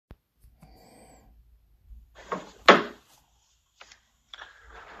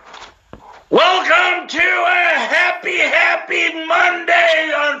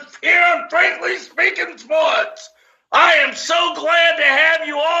Frankly Speaking Sports. I am so glad to have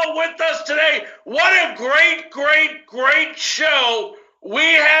you all with us today. What a great show we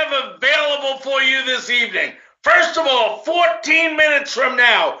have available for you this evening. First of all, 14 minutes from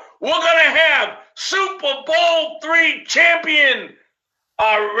now, we're going to have Super Bowl III champion,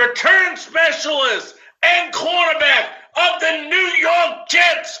 return specialist, and cornerback of the New York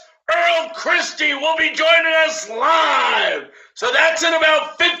Jets, Earl Christie, will be joining us live. So that's in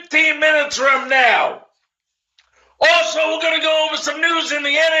about 15 minutes from now. Also, we're going to go over some news in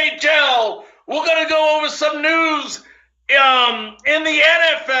the NHL. We're going to go over some news in the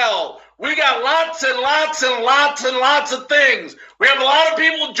NFL. We got lots of things. We have a lot of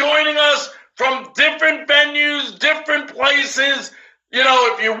people joining us from different venues, different places. You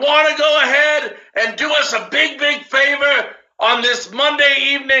know, if you want to go ahead and do us a big favor on this Monday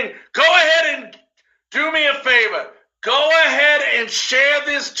evening, go ahead and do me a favor. Go ahead and share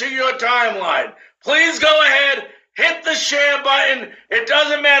this to your timeline. Please go ahead, hit the share button. It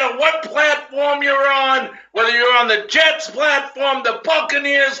doesn't matter what platform you're on, whether you're on the Jets platform, the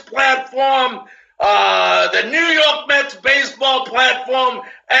Buccaneers platform, the New York Mets baseball platform,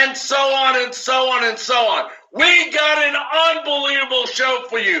 and so on and so on and so on. We got an unbelievable show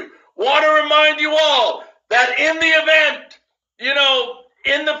for you. Want to remind you all that in the event, you know,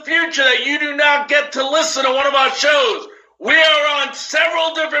 in the future that you do not get to listen to one of our shows, we are on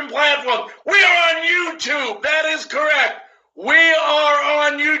several different platforms. We are on YouTube. That is correct. We are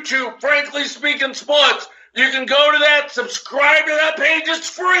on YouTube, Frankly Speaking Sports. You can go to that, subscribe to that page. It's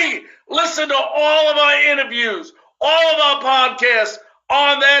free. Listen to all of our interviews, all of our podcasts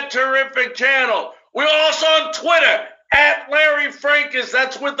on that terrific channel. We're also on Twitter, at Larry Frankus.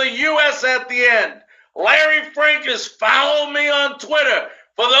 That's with the U.S. at the end. Larry Frankus, follow me on Twitter.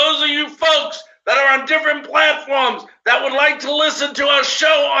 For those of you folks that are on different platforms that would like to listen to our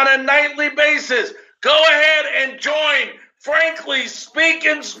show on a nightly basis, go ahead and join Frankly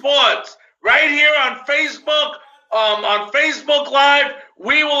Speaking Sports right here on Facebook. On Facebook Live,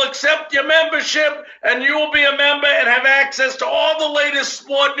 we will accept your membership, and you will be a member and have access to all the latest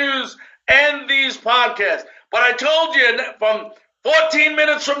sport news and these podcasts. But I told you, from 14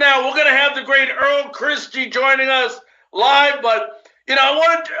 minutes from now, we're going to have the great Earl Christie joining us live. But, you know, I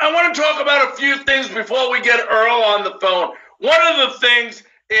want to talk about a few things before we get Earl on the phone. One of the things,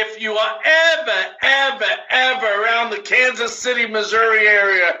 if you are ever around the Kansas City, Missouri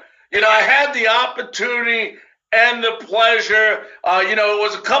area, you know, I had the opportunity and the pleasure. You know, it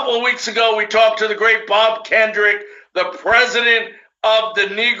was a couple of weeks ago we talked to the great Bob Kendrick, the president of the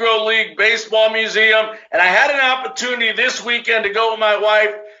Negro League Baseball Museum, and I had an opportunity this weekend to go with my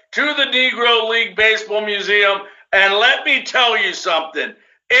wife to the Negro League Baseball Museum, and let me tell you something.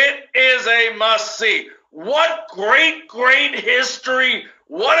 It is a must-see. What great history.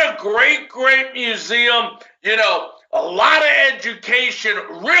 What a great museum. You know, a lot of education,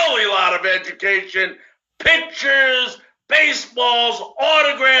 really a lot of education, pictures, baseballs,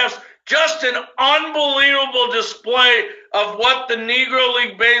 autographs, just an unbelievable display of what the Negro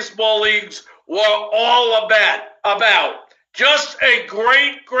League Baseball Leagues were all about. Just a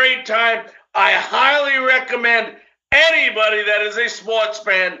great time. I highly recommend anybody that is a sports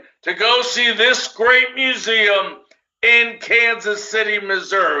fan to go see this great museum in Kansas City,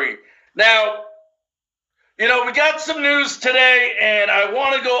 Missouri. Now, you know, we got some news today, and I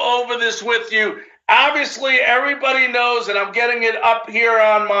want to go over this with you. Obviously, everybody knows, and I'm getting it up here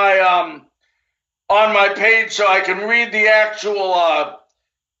on my page so I can read the actual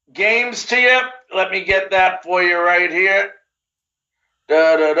games to you. Let me get that for you right here.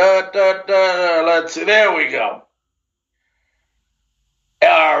 Let's see. There we go.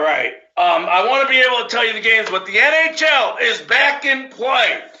 All right. I want to be able to tell you the games, but the NHL is back in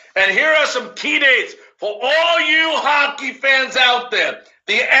play. And here are some key dates for all you hockey fans out there.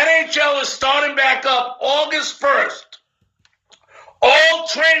 The NHL is starting back up August 1st. All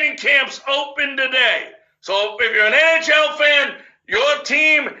training camps open today. So if you're an NHL fan, your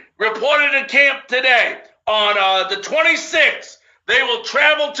team reported to camp today. On the 26th, they will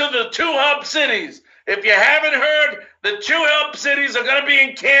travel to the two hub cities. If you haven't heard, the two hub cities are going to be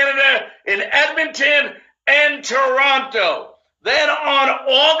in Canada, in Edmonton and Toronto. Then on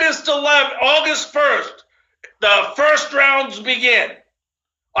August 1st, the first rounds begin.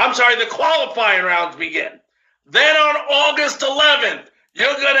 I'm sorry, the qualifying rounds begin. Then on August 11th,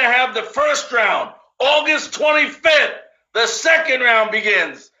 you're going to have the first round. August 25th, the second round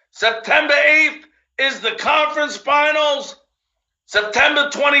begins. September 8th is the conference finals. September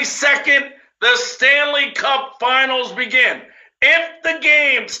 22nd, the Stanley Cup finals begin. If the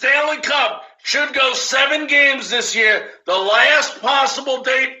game, Stanley Cup, should go 7 games this year, the last possible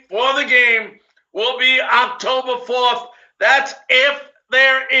date for the game will be October 4th. That's if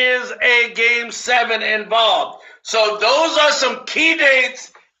there is a Game 7 involved. So those are some key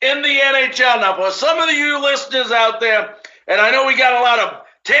dates in the NHL. Now, for some of you listeners out there, and I know we got a lot of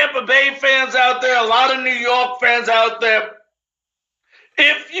Tampa Bay fans out there, a lot of New York fans out there.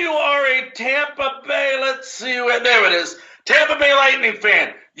 If you are a Tampa Bay, let's see where, there it is, Tampa Bay Lightning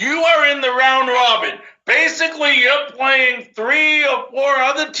fan, you are in the round robin. Basically, you're playing 3 or 4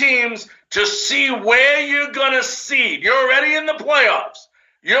 other teams to see where you're going to seed. You're already in the playoffs.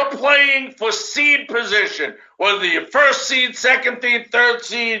 You're playing for seed position, whether you're first seed, second seed, third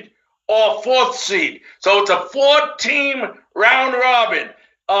seed, or fourth seed. So it's a 4-team round robin.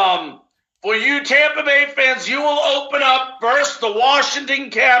 For you Tampa Bay fans, you will open up versus the Washington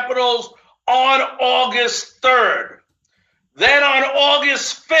Capitals on August 3rd. Then on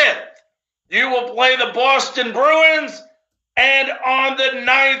August 5th, you will play the Boston Bruins, and on the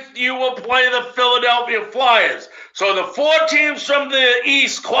 9th, you will play the Philadelphia Flyers. So the 4 teams from the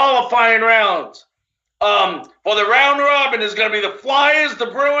East qualifying rounds for the round robin is going to be the Flyers, the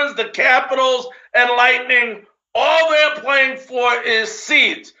Bruins, the Capitals, and Lightning. All they're playing for is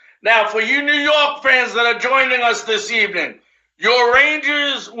seeds. Now, for you New York fans that are joining us this evening, your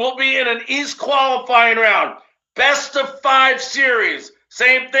Rangers will be in an East qualifying round. Best of 5 series.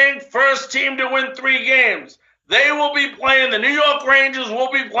 Same thing, first team to win 3 games. They will be playing, the New York Rangers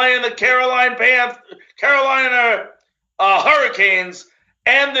will be playing the Carolina Hurricanes,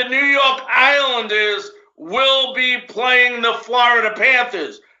 and the New York Islanders will be playing the Florida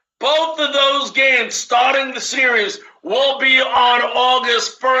Panthers. Both of those games starting the series will be on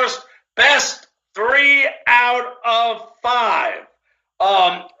August 1st. Best 3 out of 5.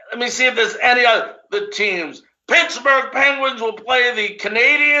 Let me see if there's any other teams. Pittsburgh Penguins will play the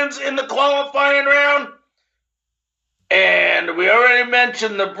Canadiens in the qualifying round. And we already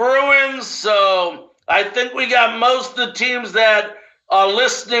mentioned the Bruins, so I think we got most of the teams that are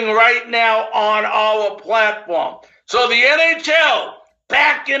listening right now on our platform. So the NHL,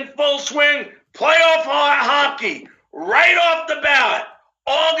 back in full swing, playoff hockey, right off the bat,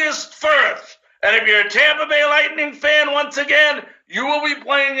 August 1st. And if you're a Tampa Bay Lightning fan, once again, you will be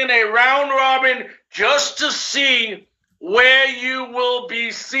playing in a round robin just to see where you will be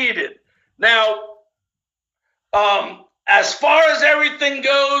seated. Now, as far as everything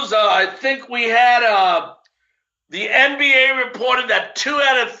goes, I think we had the NBA reported that 2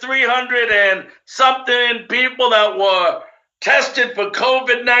 out of 300 and something people that were tested for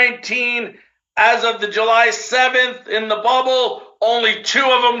COVID-19 as of the July 7th in the bubble, only 2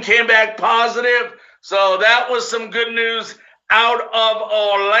 of them came back positive. So that was some good news out of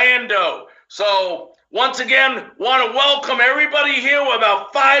Orlando. So once again, want to welcome everybody here. We're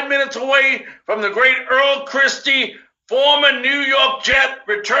about 5 minutes away from the great Earl Christie, former New York Jet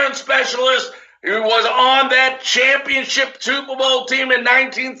return specialist who was on that championship Super Bowl team in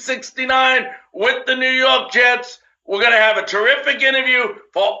 1969 with the New York Jets. We're going to have a terrific interview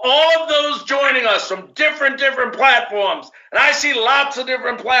for all of those joining us from different platforms. And I see lots of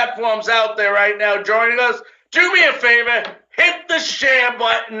different platforms out there right now joining us. Do me a favor, hit the share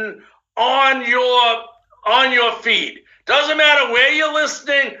button on your feed. Doesn't matter where you're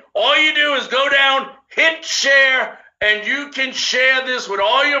listening. All you do is go down, hit share, and you can share this with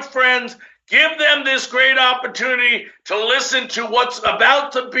all your friends. Give them this great opportunity to listen to what's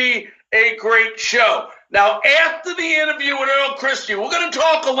about to be a great show. Now, after the interview with Earl Christie, we're going to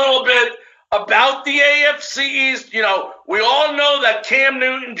talk a little bit about the AFC East. You know, we all know that Cam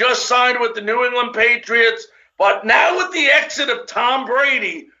Newton just signed with the New England Patriots. But now with the exit of Tom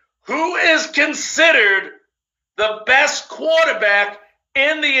Brady, who is considered the best quarterback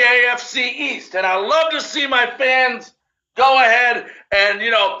in the AFC East? And I love to see my fans go ahead and,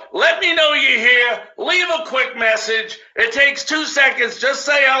 let me know you're here. Leave a quick message. It takes 2 seconds. Just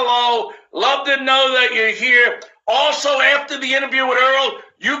say hello. Love to know that you're here. Also, after the interview with Earl,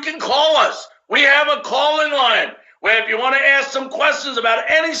 you can call us. We have a call-in line where if you want to ask some questions about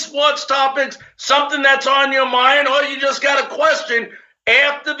any sports topics, something that's on your mind, or you just got a question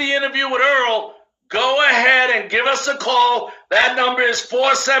after the interview with Earl, go ahead and give us a call. That number is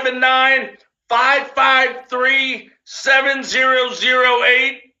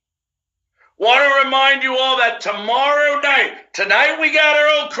 479-553-7008. Want to remind you all that tonight we got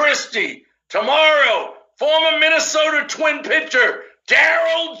Earl Christie. Tomorrow, former Minnesota Twin pitcher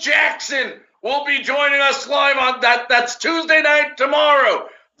Darryl Jackson will be joining us live on that's Tuesday night tomorrow.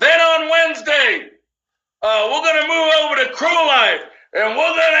 Then on Wednesday, we're going to move over to Crew Life, and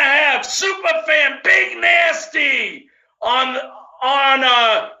we're going to have Superfan Big Nasty on on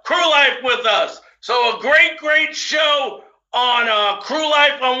Crew Life with us. So a great show on Crew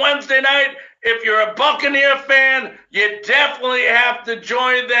Life on Wednesday night. If you're a Buccaneer fan, you definitely have to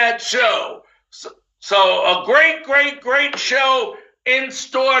join that show. So a great show in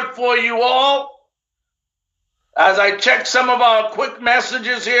store for you all. As I check some of our quick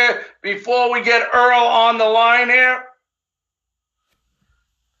messages here before we get Earl on the line here.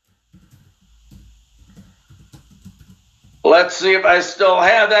 Let's see if I still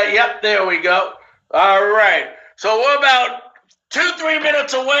have that. Yep, there we go. All right. So we're about 2-3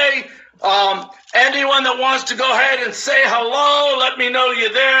 minutes away. Anyone that wants to go ahead and say hello, let me know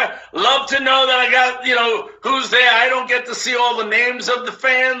you're there. Love to know that I got, who's there. I don't get to see all the names of the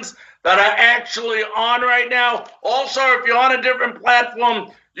fans that are actually on right now. Also, if you're on a different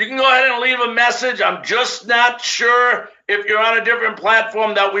platform, you can go ahead and leave a message. I'm just not sure if you're on a different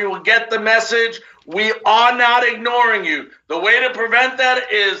platform that we will get the message. We are not ignoring you. The way to prevent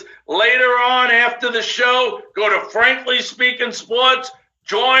that is later on after the show, go to Frankly Speaking Sports,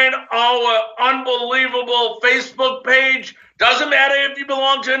 join our unbelievable Facebook page. Doesn't matter if you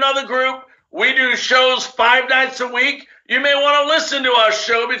belong to another group. We do shows 5 nights a week. You may want to listen to our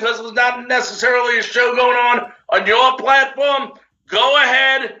show because there's not necessarily a show going on your platform. Go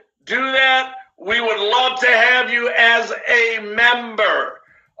ahead, do that. We would love to have you as a member.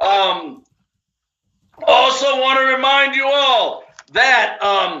 Also want to remind you all that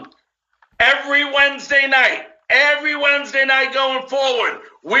every Wednesday night going forward,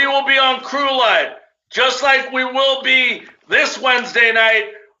 we will be on Crew Life, just like we will be this Wednesday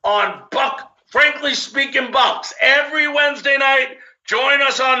night on Frankly Speaking Bucks. Every Wednesday night, join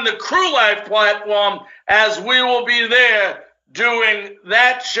us on the Crew Life platform as we will be there doing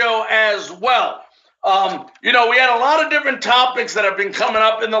that show as well. We had a lot of different topics that have been coming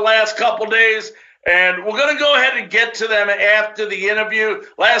up in the last couple days, and we're going to go ahead and get to them after the interview.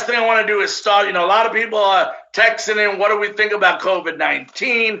 Last thing I want to do is start. A lot of people are texting in, what do we think about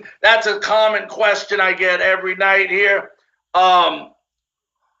COVID-19? That's a common question I get every night here.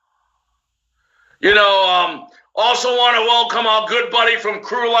 Also want to welcome our good buddy from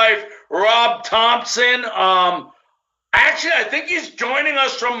Crew Life, Rob Thompson. Actually, I think he's joining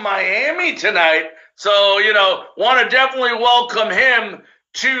us from Miami tonight. So, want to definitely welcome him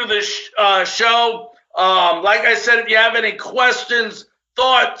to the show. Like I said, if you have any questions,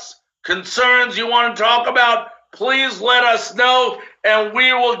 thoughts, concerns you want to talk about, please let us know and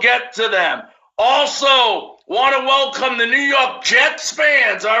we will get to them. Also, want to welcome the New York Jets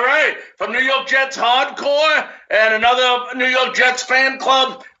fans, all right, from New York Jets Hardcore and another New York Jets fan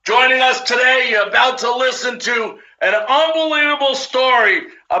club joining us today. You're about to listen to an unbelievable story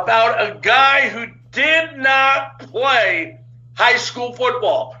about a guy who did not play high school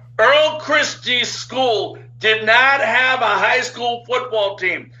football. Earl Christie's school did not have a high school football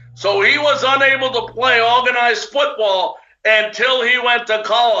team, so he was unable to play organized football until he went to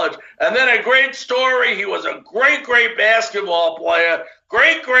college. And then a great story, he was a great basketball player,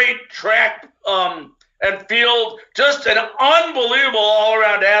 great track and field, just an unbelievable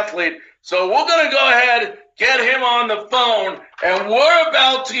all-around athlete. So we're going to go ahead, get him on the phone, and we're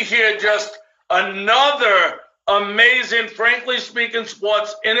about to hear just another amazing Frankly Speaking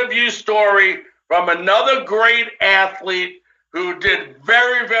Sports interview story from another great athlete who did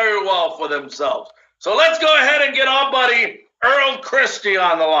very well for themselves. So let's go ahead and get our buddy Earl Christie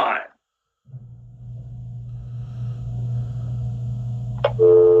on the line.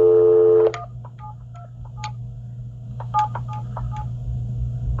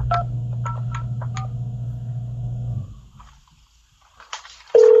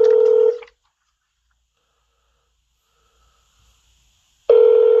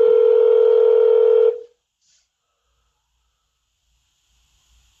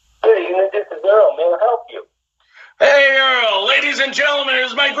 This is Earl. May I help you? Hey, Earl. Ladies and gentlemen, it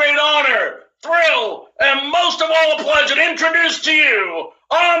is my great honor, thrill, and most of all a pleasure to introduce to you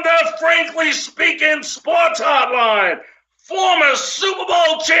on the Frankly Speaking Sports Hotline, former Super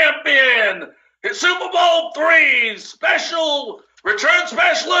Bowl champion, Super Bowl III special return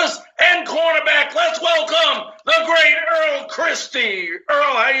specialist, and cornerback. Let's welcome the great Earl Christie.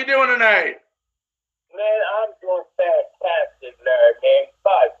 Earl, how you doing tonight? Man, I'm doing fantastic, Larry, man.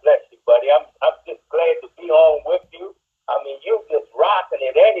 God bless you, buddy. I'm just glad to be on with you. I mean, you just rocking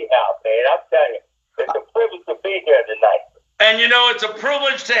it anyhow, man. I'm telling you, it's a privilege to be here tonight. And, it's a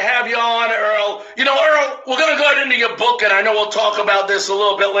privilege to have you on, Earl. Earl, we're going to go into your book, and I know we'll talk about this a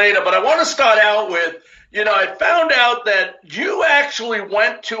little bit later, but I want to start out with, I found out that you actually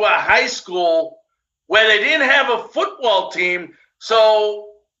went to a high school where they didn't have a football team, so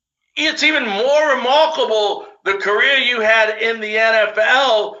it's even more remarkable the career you had in the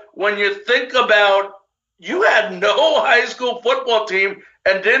NFL, when you think about, you had no high school football team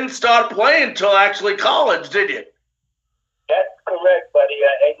and didn't start playing until actually college, did you? That's correct, buddy.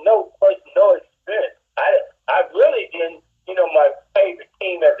 Ain't no person, no experience. I really didn't. My favorite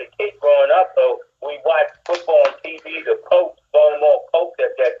team as a kid growing up, so we watched football on TV, the Colts, Baltimore Colts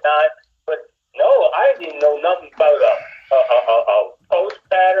at that time. But no, I didn't know nothing about a post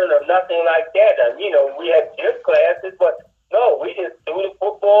pattern or nothing like that. And, we had gym classes, but no, we just threw the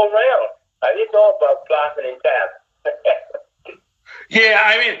football around. I didn't know about blocking and tackling. Yeah,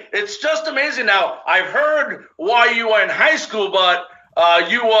 I mean, it's just amazing. Now, I've heard while you were in high school, but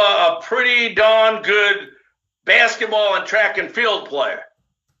you were a pretty darn good basketball and track and field player.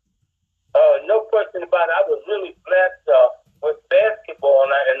 No question about it. I was really blessed with basketball,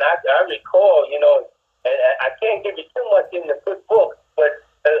 and I recall, and I can't give you too much in the good book, but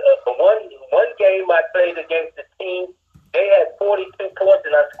one game I played against the team, they had 42 points,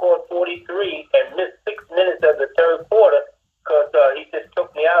 and I scored 43 and missed 6 minutes of the third quarter because he just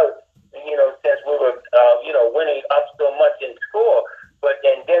took me out, since we were, winning up so much in score.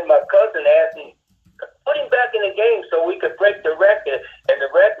 And then my cousin asked me, put him back in the game so we could break the record, and the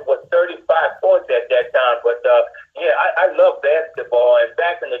record was 35 points at that time. But, I love basketball, and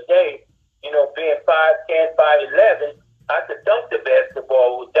back in the day, being 5'10", 5'11", I could dunk the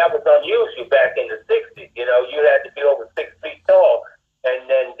basketball. That was unusual back in the 60s. You had to be over 6 feet tall. And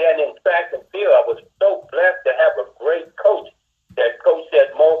then in track and field, I was so blessed to have a great coach. That coach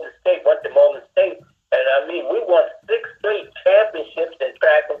at Morgan State, went to Morgan State, and we won 6 straight championships in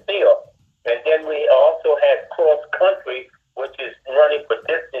track and field. And then we also had cross country, which is running for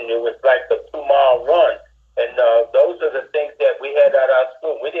distance. It was like a 2-mile run. And those are the things that we had at our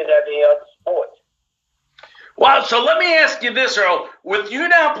school. We didn't have any other sports. Wow, so let me ask you this, Earl. With you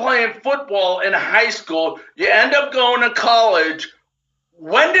now playing football in high school, you end up going to college.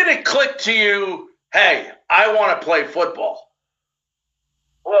 When did it click to you, hey, I want to play football?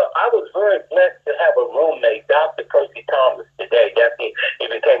 Well, I was very blessed to have a roommate, Dr. Percy Thomas, today. He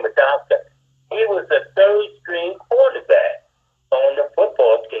became a doctor. He was a third-string quarterback on the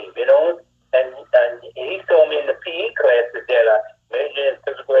football team, and he told me in the PE classes that I majored in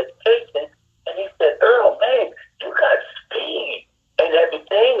physical education, and he said, Earl, man, you got speed and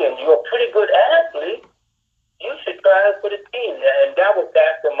everything, and you're a pretty good athlete. You should try out for the team. And that was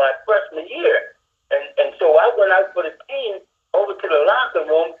after my freshman year. And so I went out for the team over to the locker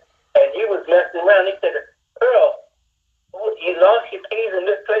room, and he was messing around. He said, Earl, you lost your keys and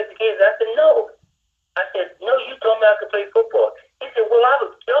misplaced the keys? I said, no. I said, no, you told me I could play football. He said, well, I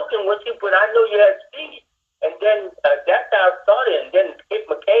was joking with you, but I know you had speed. And then that's how I started. And then Skip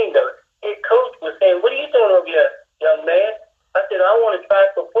McCain, the head coach, was saying, what are you doing over here, young man? I said, I want to try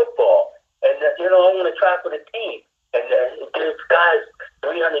for football. And, I want to try for the team. And this guy's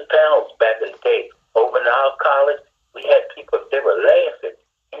 300 pounds back in the day. Over in our college, we had people, they were laughing.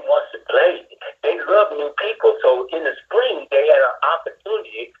 He wants to play. They love new people. So in the spring, they had an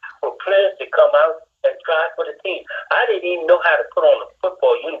opportunity for players to come out and try for the team. I didn't even know how to put on a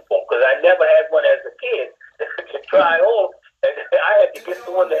football uniform because I never had one as a kid to try on. And I had to get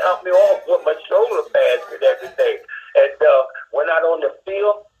someone to help me on with my shoulder pads and everything. And went out on the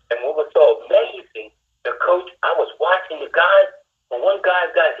field, and what was so amazing, the coach, I was watching the guys, and one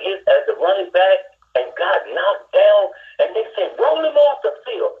guy got hit as a running back and got knocked down, and they said, roll him off the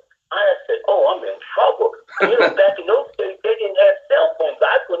field. I said, oh, I'm in trouble. Back in those days, they didn't have cell phones.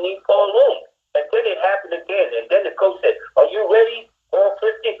 I couldn't even call home. And then it happened again. And then the coach said, are you ready, Earl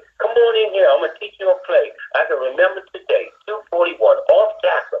Christie? Come on in here. I'm going to teach you a play. I can remember today, 241, off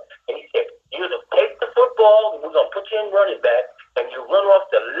tackle. And he said, you're going to take the football, and we're going to put you in running back, and you run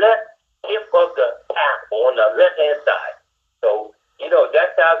off the left hip of the tackle on the left-hand side. So,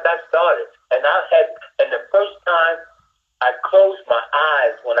 that's how I got started. And the first time I closed my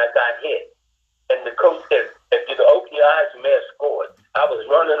eyes when I got hit. And the coach said, if you open your eyes, you may have scored. I was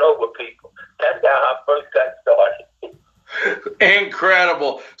running over people. That's how I first got started.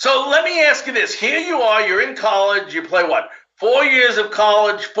 Incredible. So let me ask you this. Here you are, you're in college, you play 4 years of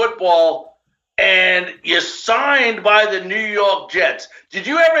college football, and you're signed by the New York Jets. Did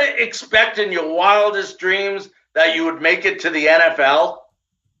you ever expect in your wildest dreams that you would make it to the NFL?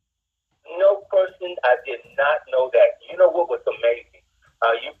 No person, I did not know that. You know what was amazing?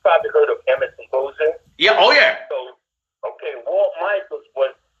 You probably heard of Emerson Boozer. Yeah, oh yeah. So, okay, Walt Michaels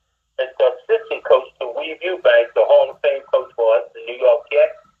was the assistant coach to Weave Eubanks, the Hall of Fame coach for us, the New York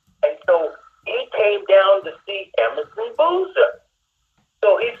Jets. And so he came down to see Emerson Boozer.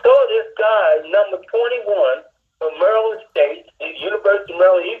 So he saw this guy, number 21, from Maryland State, the University of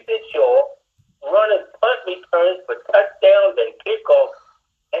Maryland, Eastern Shore, running punt return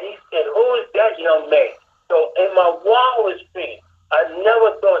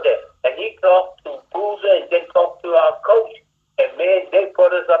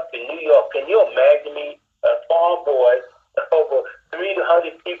Can you imagine me, a farm boy, over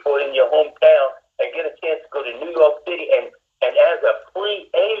 300 people in your hometown, and get a chance to go to New York City and as a free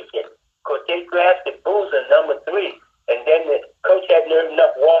agent, because they drafted Boozer #3, and then the coach had nerve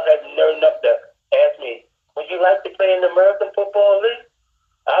enough, Walt had nerve enough to ask me, would you like to play in the American Football League?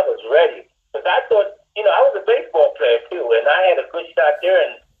 I was ready, because I thought, I was a baseball player too, and I had a good shot there,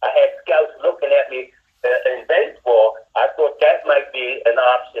 and I had scouts looking at me in baseball. I thought that might be an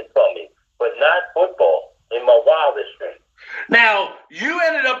option for me, but not football in my wildest dreams. Now, you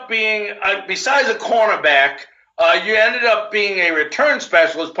ended up being, besides a cornerback, you ended up being a return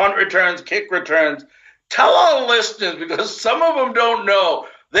specialist, punt returns, kick returns. Tell our listeners, because some of them don't know,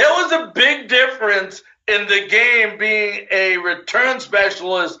 there was a big difference in the game being a return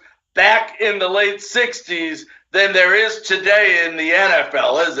specialist back in the late 60s than there is today in the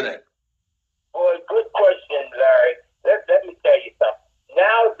NFL, isn't it? Boy, good question, Larry. Let me tell you something.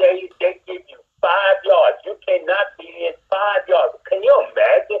 Nowadays, they give you 5 yards. You cannot be in 5 yards. Can you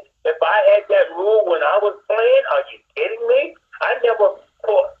imagine if I had that rule when I was playing? Are you kidding me? I never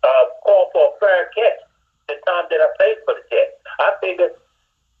called for a fair catch the time that I played for the Jets. I figured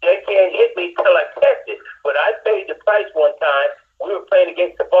they can't hit me till I catch it. But I paid the price one time. We were playing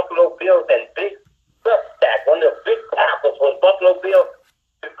against the Buffalo Bills, and Big Substack, one of the big tackles was Buffalo Bills.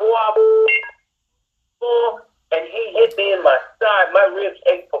 Before I was, and he hit me in my side, my ribs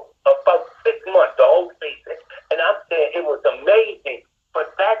ached for about 6 months, the whole season. And I'm saying it was amazing.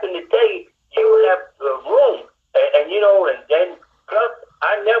 But back in the day, you would have the room, and then plus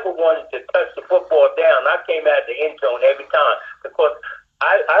I never wanted to touch the football down. I came out the end zone every time because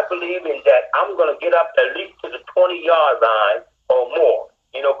I believe in that I'm going to get up at least to the 20-yard line or more.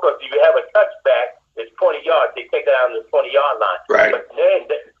 Because if you have a touchback, it's 20 yards. They take it out on the 20-yard line. Right. But then,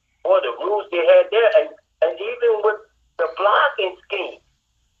 the rules they had there, and even with the blocking scheme,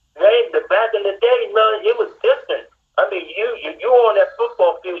 man, back in the day, man, it was different. I mean, you on that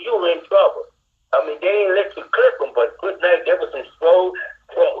football field, you were in trouble. I mean, they didn't let you clip them, but good night, there was some slow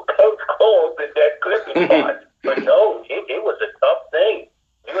coach calls in that clipping part. But no, it was a tough thing.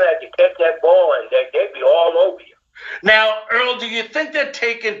 You had to catch that ball, and they'd be all over you. Now, Earl, do you think they're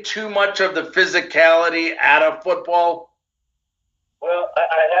taking too much of the physicality out of football? Well,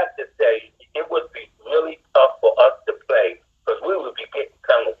 I have to say, it would be really tough for us to play because we would be getting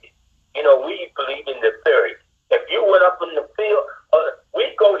penalties. We believe in the theory. If you went up in the field,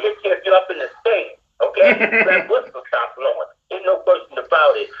 we'd go hit you if you're up in the state, okay? That whistle stop blowing. There's no question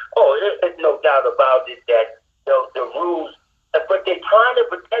about it. There's no doubt about it that the rules, but they're trying to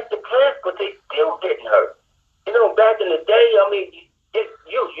protect the players, but they still getting hurt. Back in the day, I mean,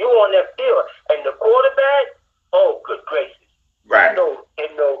 you on that field, and the quarterback, good gracious. Right. No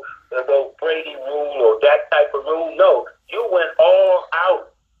Brady rule or that type of rule. No, you went all out.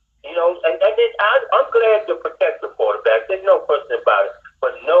 And then I'm glad to protect the quarterback. There's no question about it.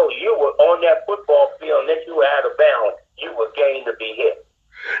 But no, you were on that football field, unless you were out of bounds, you were game to be hit.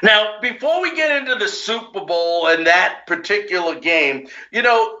 Now, before we get into the Super Bowl and that particular game,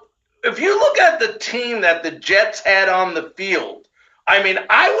 if you look at the team that the Jets had on the field, I mean,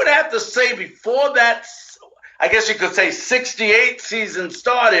 I would have to say before that, I guess you could say 68 season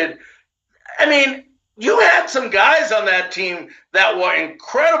started, I mean, you had some guys on that team that were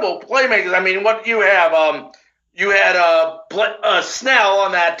incredible playmakers. I mean, what you have, you had Snell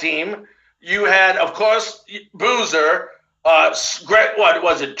on that team. You had, of course, Boozer, what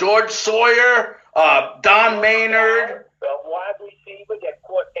was it, George Sawyer, Don Maynard. The wide receiver that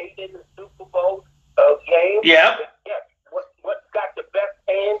caught 8 in the Super Bowl game. Yeah. Yes. What got the best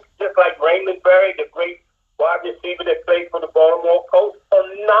hands, just like Raymond Berry, the great wide receiver that played for the Baltimore Colts.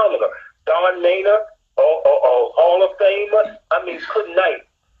 Phenomenal. Don Maynard, Hall of Famer. I mean, good night.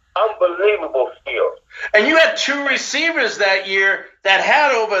 Unbelievable skills. And you had 2 receivers that year that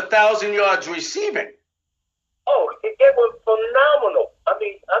had over 1,000 yards receiving. They were phenomenal. I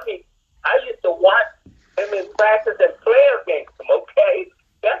mean, I used to watch them in practice and play against them. Okay,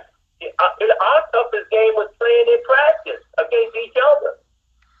 our toughest game was playing in practice against each other,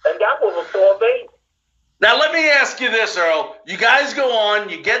 and that was so amazing. Now, let me ask you this, Earl. You guys go on,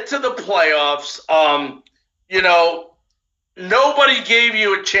 you get to the playoffs. Nobody gave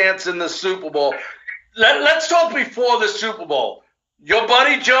you a chance in the Super Bowl. Let's talk before the Super Bowl. Your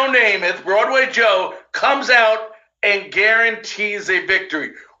buddy Joe Namath, Broadway Joe, comes out and guarantees a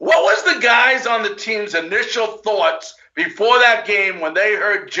victory. What was the guys on the team's initial thoughts before that game when they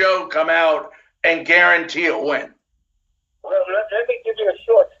heard Joe come out and guarantee a win? Well, let me give you a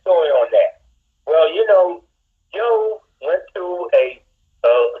short story on that. Well, Joe went to a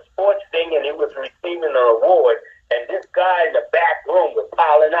sports thing and he was receiving an award, and this guy in the back room was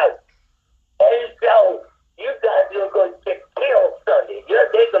piling out.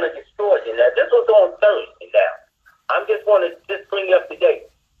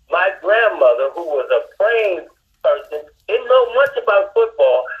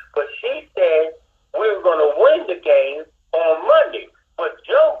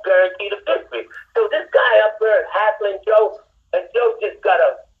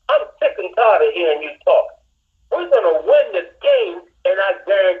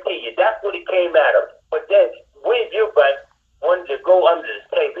 guarantee you, that's what he came out of. But then Willie Eubank wanted to go under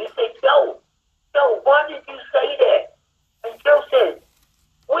the table. He said, Joe, why did you say that? And Joe said,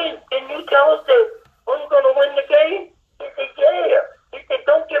 didn't you tell us that we're going to win the game? He said, yeah. He said,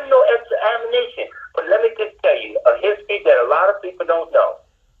 don't give him no extra ammunition. But let me just tell you a history that a lot of people don't know.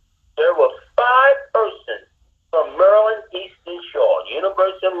 There were 5 persons from Maryland Eastern Shore,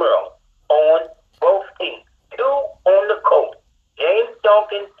 University of Maryland, on both teams. 2 on the coast, James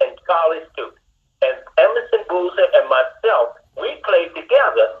Duncan and Charlie Stoops. And Emerson Boozer and myself, we played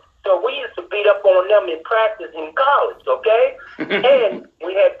together. So we used to beat up on them in practice in college, okay? And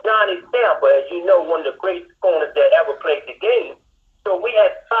we had Johnny Sample, as you know, one of the great corners that ever played the game. So we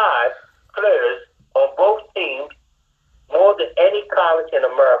had 5 players on both teams, more than any college in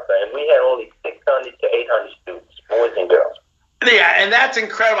America, and we had only 600 to 800 students, boys and girls. Yeah, and that's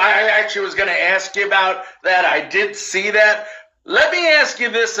incredible. I actually was going to ask you about that. I did see that. Let me ask you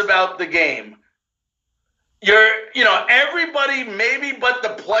this about the game. Everybody, maybe but the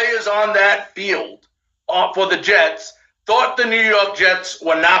players on that field for the Jets, thought the New York Jets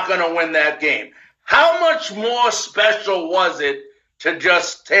were not going to win that game. How much more special was it to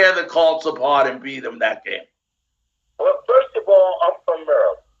just tear the Colts apart and beat them that game? Well, first of all, I'm from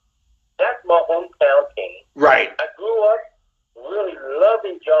Maryland. That's my hometown team. Right. I grew up really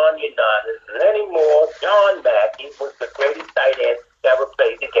loving John Unitas, Lenny Moore, John Mackey was the greatest tight end that ever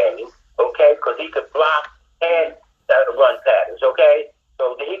played the game, okay, because he could block and run patterns, okay?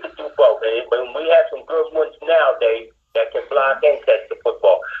 So he could do both. And when we have some good ones nowadays that can block and catch the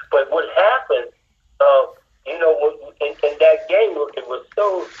football. But what happened, in that game, it was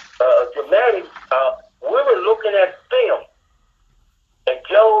so dramatic. We were looking at film, and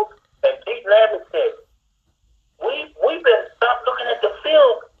Joe and Pete Lamont said, we better stop looking at the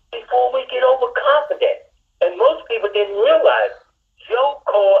film before we get overconfident. And most people didn't realize Joe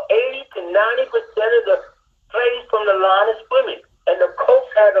called 80 to 90% of the plays from the line of scrimmage. And the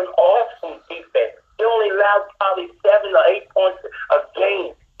Colts had an awesome defense. They only allowed probably 7 or 8 points a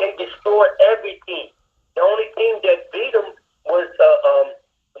game. They destroyed every team. The only team that beat them was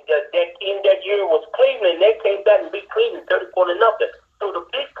that team that year was Cleveland. They came back and beat Cleveland 34-0. So the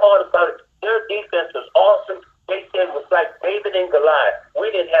big part about it, their defense was awesome. They said it was like David and Goliath.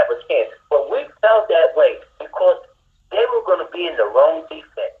 We didn't have a chance. But we felt that way because they were going to be in the wrong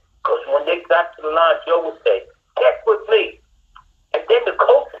defense. Because when they got to the line, Joe would say, check with me. And then the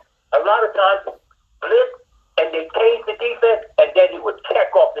coach, a lot of times, blitz, and they changed the defense, and then he would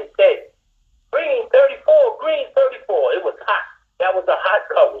check off and say, Green 34, Green 34. It was hot. That was the hot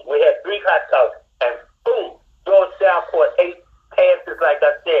covers. We had 3 hot covers. And boom, George Southport 8 passes, like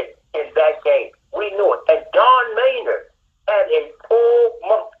I said, in that game. We knew it. And Don Maynard had a full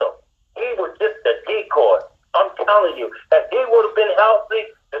muscle. He was just a decoy. I'm telling you, if he would have been healthy,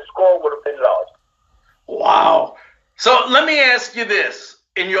 the score would have been lost. Wow. So let me ask you this.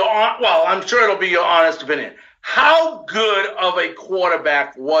 I'm sure it'll be your honest opinion. How good of a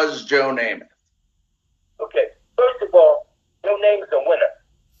quarterback was Joe Namath? Okay. First of all, Joe Namath's a winner.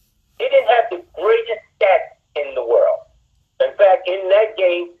 He didn't have the greatest stats in the world. In fact, in that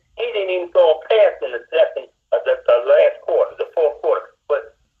game, he didn't even throw a pass in the last quarter, the fourth quarter.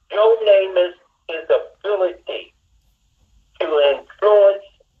 But Joe Namath, his ability to influence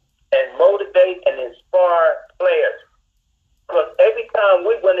and motivate and inspire players. Because every time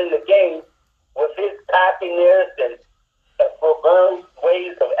we went in the game with his cockiness and profound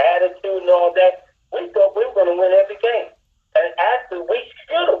ways of attitude and all that, we thought we were going to win every game. And actually, we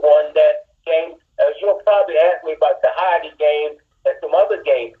should have won that game. You'll probably ask me about the Heidi game and some other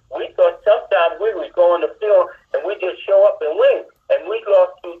games. We thought sometimes we would go on the field and we just show up and win. And we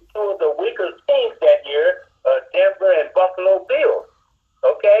lost to 2 of the weaker teams that year, Denver and Buffalo Bills.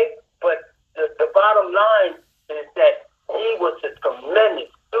 Okay? But the bottom line is that he was a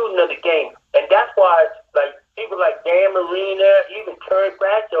tremendous student of the game. And that's why, like, people like Dan Marino, even Terry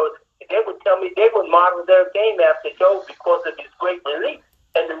Bradshaw, they would tell me they would model their game after Joe because of his great release.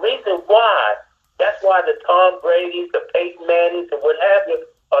 And the reason why, that's why the Tom Brady's, the Peyton Mannings, and what have you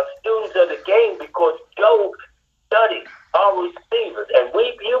are students of the game because Joe studied our receivers. And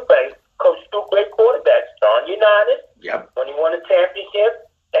Weeb Eubanks coached 2 great quarterbacks, John Unitas, when he won a championship,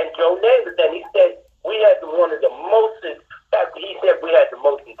 and Joe Namath. And he said we had one of the most, in fact, he said we had the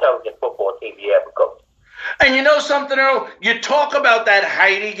most intelligent football team he ever coached. And you know something, Earl? You talk about that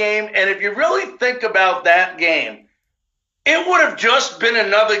Heidi game, and if you really think about that game, it would have just been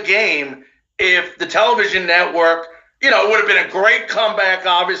another game if the television network, it would have been a great comeback,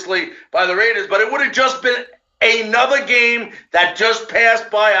 obviously, by the Raiders, but it would have just been another game that just passed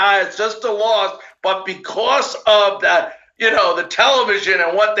by. It's just a loss. But because of that, the television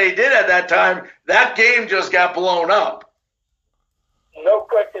and what they did at that time, that game just got blown up. No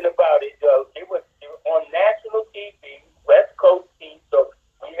question about it, Joe. It was on national TV, West Coast team, so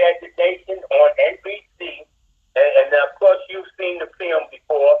we had the nation on NBC, and of course you've seen the film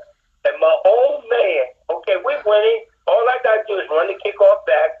before. And my old man, okay, we're winning. All I got to do is run the kickoff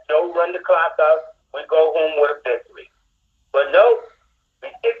back, Joe run the clock out, we go home with a victory. But no, we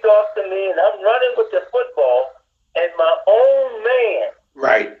kicked off to me, and I'm running with the football, and my own man,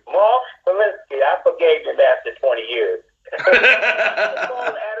 right, Mark Polinsky, I forgave him after 20 years. The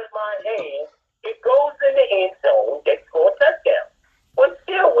ball out of my hand, it goes in the end zone, they score a touchdown. But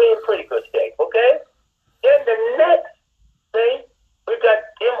still we're in pretty good shape, okay? Then the next thing, we got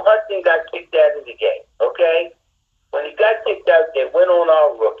Jim Hudson got kicked out of the game, okay? When he got kicked out, they went on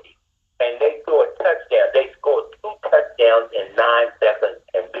our rookie, and they threw a touchdown. They scored 2 touchdowns in 9 seconds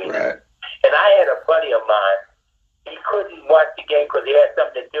and beat right. it. And I had a buddy of mine, he couldn't watch the game because he had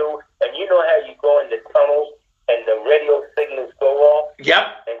something to do, and you know how you go in the tunnels and the radio signals go off?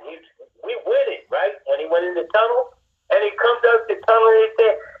 Yep. And we win it, right? When he went in the tunnel, and he comes out the tunnel and he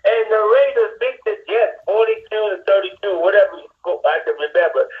said, and the Raiders beat the Jets 42-32, whatever I can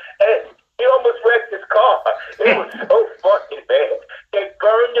remember. And he almost wrecked his car. It was so funny, man. They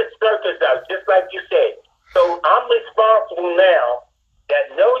burned the circus out, just like you said. So I'm responsible now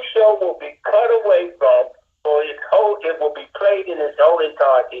that no show will be cut away from, or it will be played in its whole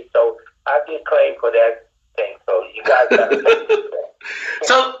entirety. So I get claimed for that thing. So you guys got to take that.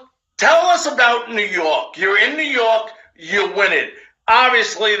 So tell us about New York. You're in New York. You win it.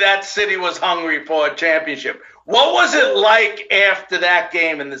 Obviously, that city was hungry for a championship. What was it like after that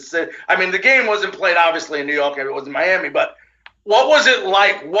game in the city? I mean, the game wasn't played, obviously, in New York. It was in Miami. But what was it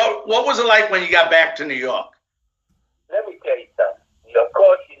like? What was it like when you got back to New York? Let me tell you something. Of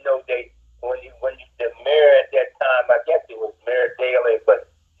course, when the mayor at that time, I guess it was Mayor Daley,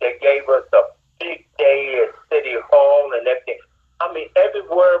 but they gave us a big day at City Hall and everything. I mean,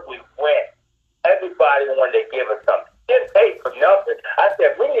 everywhere we went, everybody wanted to give us something. Didn't pay for nothing. I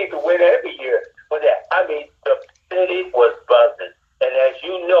said, we need to win every year for that. I mean, the city was buzzing. And as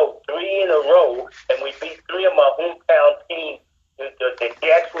you know, 3 in a row, and we beat 3 of my hometown teams. The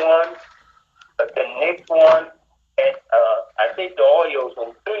Jets won, the Knicks won, and I think the Orioles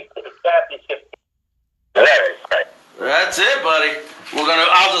won 3 to the championship. That's it, buddy.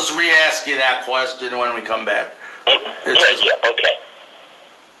 I'll just re-ask you that question when we come back. Okay.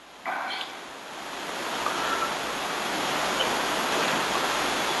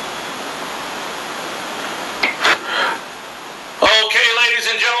 Okay, ladies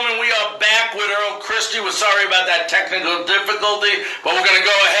and gentlemen, we are back with Earl Christie. We're sorry about that technical difficulty, but we're going to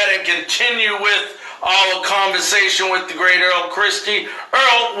go ahead and continue with our conversation with the great Earl Christie.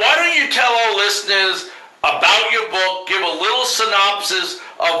 Earl, why don't you tell our listeners about your book, give a little synopsis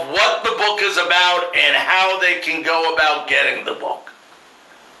of what the book is about and how they can go about getting the book.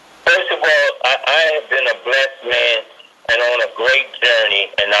 First of all, I have been a blessed man and on a great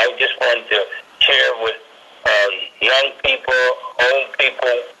journey, and I just wanted to share with young people, old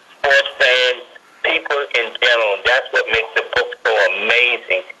people, sports fans, people in general. That's what makes the book so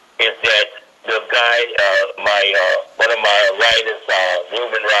amazing, is that the guy, one of my writers,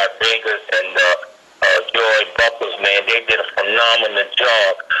 Ruben Rodriguez and Joy Buckles, man, they did a phenomenal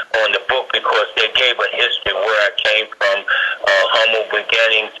job on the book because they gave a history where I came from, humble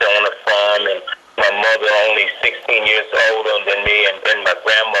beginnings on a farm, and my mother only 16 years older than me, and then my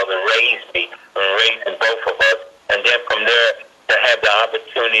grandmother raised me, and raising both of us. And then from there, to have the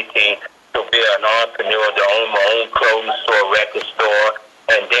opportunity to be an entrepreneur, to own my own clothing store, record store,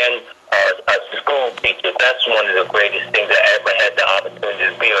 and then a school teacher. That's one of the greatest things I ever had the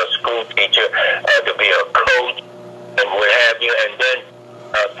opportunity to be a school teacher, to be a coach, and what have you. And then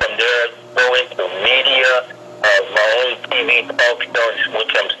from there, go into media, my own TV talk shows,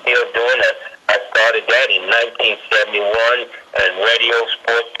 which I'm still doing. I started that in 1971, and radio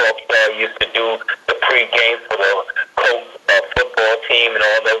sports talk show. I used to do the pregame for the Coke football team and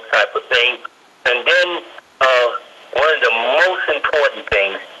all those type of things. And then one of the most important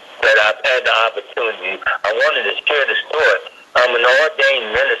things that I've had the opportunity, I wanted to share the story. I'm an ordained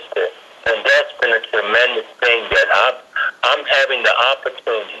minister, and that's been a tremendous thing that I'm having the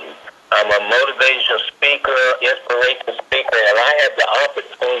opportunity. I'm a motivational speaker, inspirational speaker, and I have the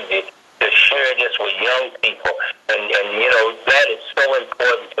opportunity to share this with young people. And you know, that is so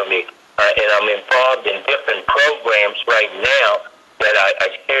important to me. And I'm involved in different programs right now that I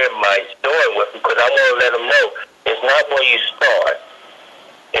share my story with, because I want to let them know it's not where you start,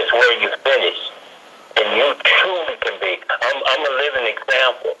 it's where you finish. And you truly can be. I'm a living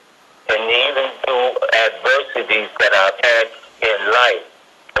example. and even through adversities that I've had in life.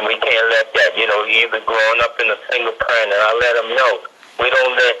 And we can't let that, either growing up in a single parent, and I let them know, we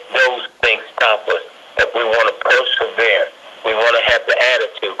don't let those things stop us. If we want to persevere, we want to have the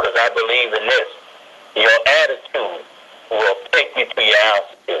attitude, because I believe in this. Your attitude will take you to your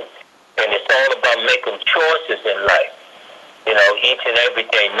altitude. And it's all about making choices in life, each and every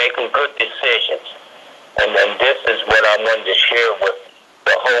day, making good decisions. And then this is what I wanted to share with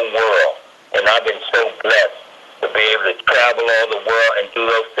the whole world. And I've been so blessed to be able to travel all the world and do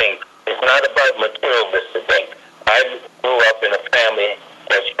those things. It's not about materialistic things. I grew up in a family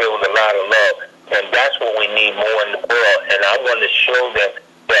that showed a lot of love, and that's what we need more in the world. And I want to show them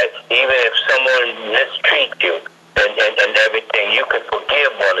that even if someone mistreats you and everything, you can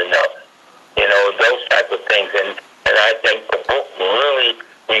forgive one another. Those type of things. And I think the book really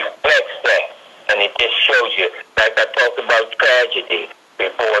reflects that, and it just shows you, like I talked about tragedy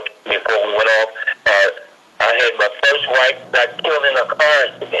before we went off. I had my first wife got killed in a car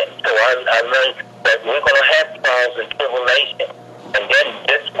accident. So I learned that we're going to have trials and tribulation. And then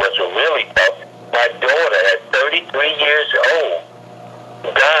this was really tough. My daughter, at 33 years old,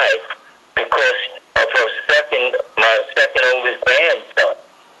 died because of my second oldest grandson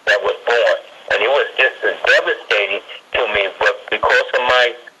that was born. And it was just devastating to me. But because of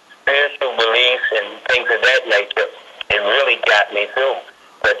my spiritual beliefs and things of that nature, it really got me through.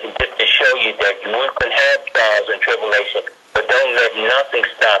 But just to show you that you can have trials and tribulation, but don't let nothing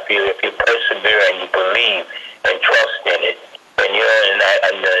stop you if you persevere and you believe and trust in it. And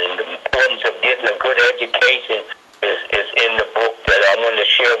the importance of getting a good education is in the book that I want to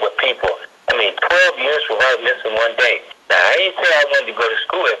share with people. 12 years without missing one day. Now, I didn't say I wanted to go to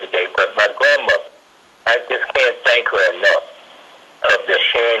school every day, but my grandmother, I just can't thank her enough of the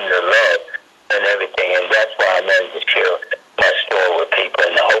sharing the love and everything. And that's why I wanted to share my story with people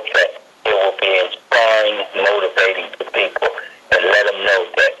in the hope that it will be inspiring, motivating to people, and let them know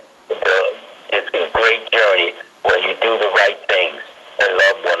that it's a great journey when you do the right things and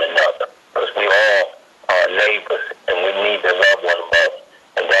love one another. Because we all are neighbors, and we need to love one another.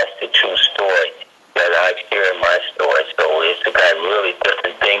 And that's the true story that I share in my story. So it's got really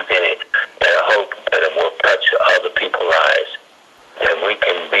different things in it, and I hope that it will touch other people's lives, and we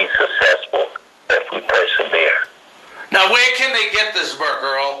can be successful if we persevere. Now, where can they get this book,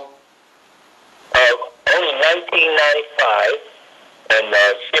 Earl? Only $19.95, and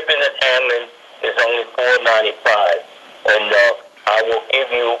shipping and handling is only $4.95. And I will give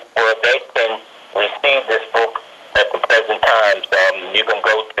you where they can receive this book at the present time. You can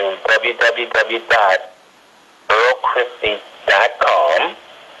go to www.earlchristie.com.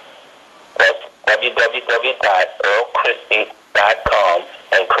 That's www.earlchristie.com,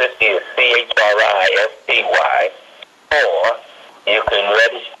 and Christie is CHRISTY. Or you can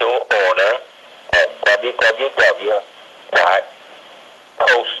register order at www.postable,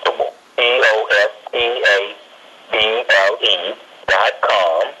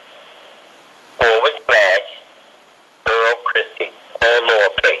 postable.com/Earl Christie, all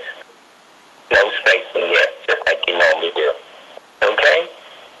lowercase, no spacing yet, just like you normally do. Okay?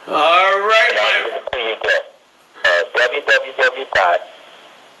 All right. Now, I'll give it to you again. www.postable,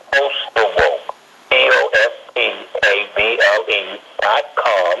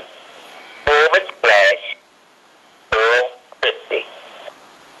 postable.com/Earl Christie.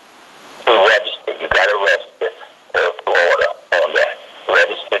 To register, you got to register to order on that.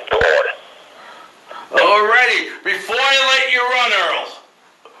 Register to order. All righty. Before I let you run, Earl,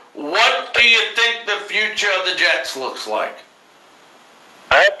 what do you think the future of the Jets looks like?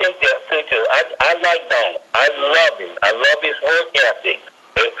 I think the future, I like Don. I love him. I love his work ethic.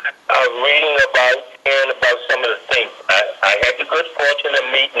 I'm hearing about some of the things. I had the good fortune of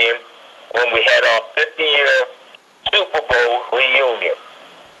meeting him when we had our 50-year Super Bowl reunion.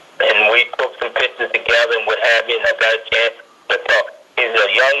 And we took some pictures together and what have you, and I got a chance to talk. He's a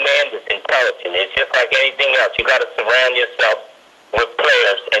young man that's intelligent. It's just like anything else. You got to surround yourself with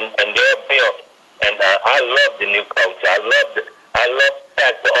players, and they're built. And I love the new coach. I love the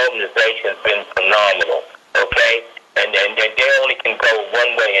fact the organization's been phenomenal, okay? And they only can go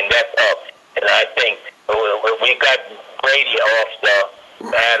one way, and that's up. And I think we got Brady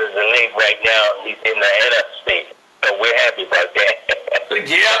out of the league right now. He's in the NFC, so we're happy about that. Yep.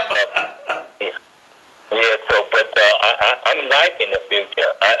 Yeah, but I'm liking the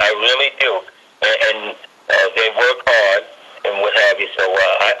future. I really do. And they work hard and what have you. So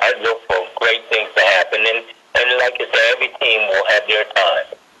I look for great things to happen. And like I said, every team will have their time.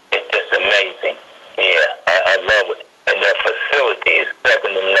 It's just amazing. Yeah, I love it. And their facility is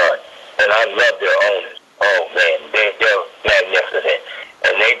second to none. And I love their owners. Oh, man, they're magnificent.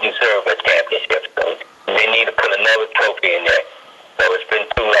 And they deserve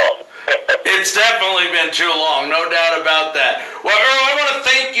too long. It's definitely been too long, no doubt about that. Well, Earl, I want to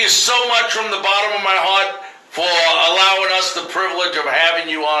thank you so much from the bottom of my heart for allowing us the privilege of having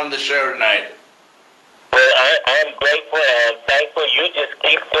you on the show tonight. Well, I'm grateful and I'm thankful. You just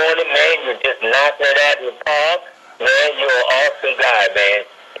keep doing it, man. You're just knocking it out of the park. Man, you're an awesome guy, man.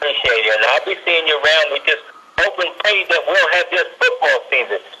 Appreciate it. And I'll be seeing you around. We just hope and pray that we'll have this football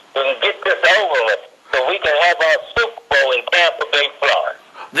season. We can get this over with so we can have our Super Bowl in Tampa Bay, Florida.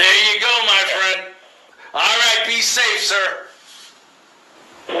 There you go, my friend. All right, be safe, sir.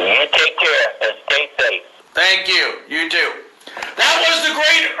 You take care and stay safe. Thank you. You too. That was the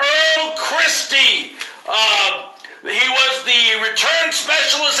great Earl Christie. He was the return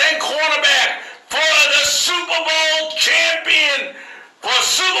specialist and cornerback for the Super Bowl champion for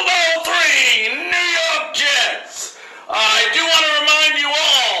Super Bowl III, New York Jets. I do want to remind you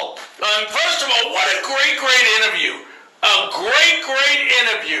all, first of all, what a great interview. A great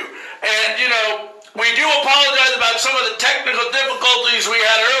interview. And, you know, we do apologize about some of the technical difficulties we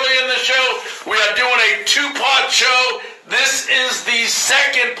had early in the show. We are doing a two-part show. This is the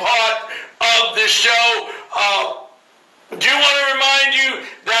second part of the show. Do want to remind you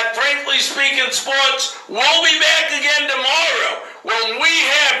that, frankly speaking, sports will be back again tomorrow when we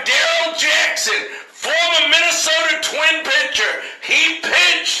have Darrell Jackson, former Minnesota Twin pitcher. He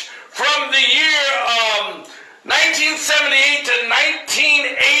pitched from the year 1978 to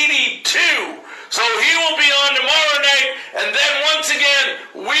 1982. So he will be on tomorrow night, and then once again,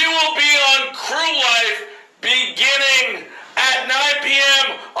 we will be on Crew Life beginning at 9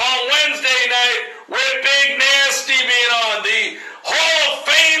 p.m. on Wednesday night with Big Nasty being on, the Hall of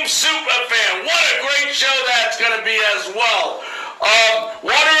Fame Superfan. What a great show that's going to be as well.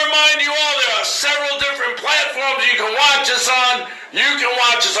 Want to remind you all, there are several different platforms you can watch us on. You can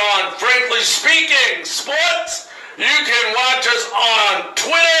watch us on Frankly Speaking Sports. You can watch us on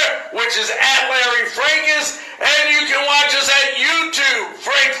Twitter, which is @LarryFrankus, and you can watch us at YouTube,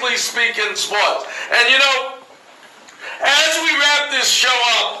 Frankly Speaking Sports. And you know, as we wrap this show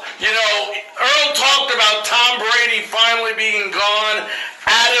up, you know, Earl talked about Tom Brady finally being gone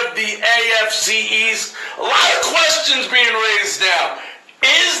out of the AFC East. A lot of questions being raised now.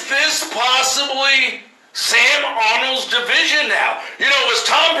 Is this possibly Sam Arnold's division now? You know, it was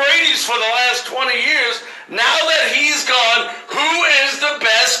Tom Brady's for the last 20 years. Now that he's gone, who is the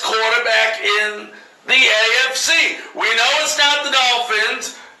best quarterback in the AFC? We know it's not the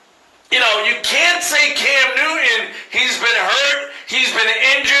Dolphins. You know, you can't say Cam Newton. He's been hurt. He's been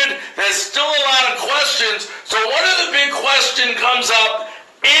injured. There's still a lot of questions. So one of the big questions comes up,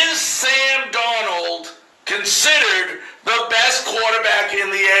 is Sam Darnold considered the best quarterback in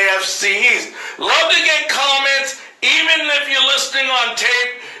the AFC East? Love to get comments, even if you're listening on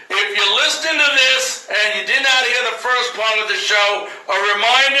tape. If you're listening to this and you did not hear the first part of the show, a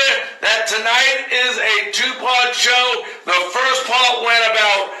reminder that tonight is a two-part show. The first part went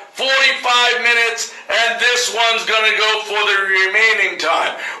about 45 minutes, and this one's going to go for the remaining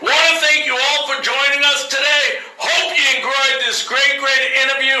time. Want to thank you all for joining us today. Hope you enjoyed this great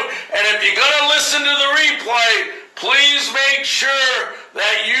interview, and if you're going to listen to the replay, please make sure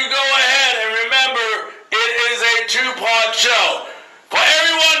that you go ahead and remember it is a two-part show. For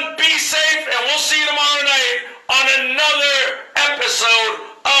everyone, be safe, and we'll see you tomorrow night on another episode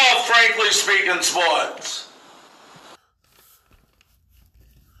of Frankly Speaking Sports.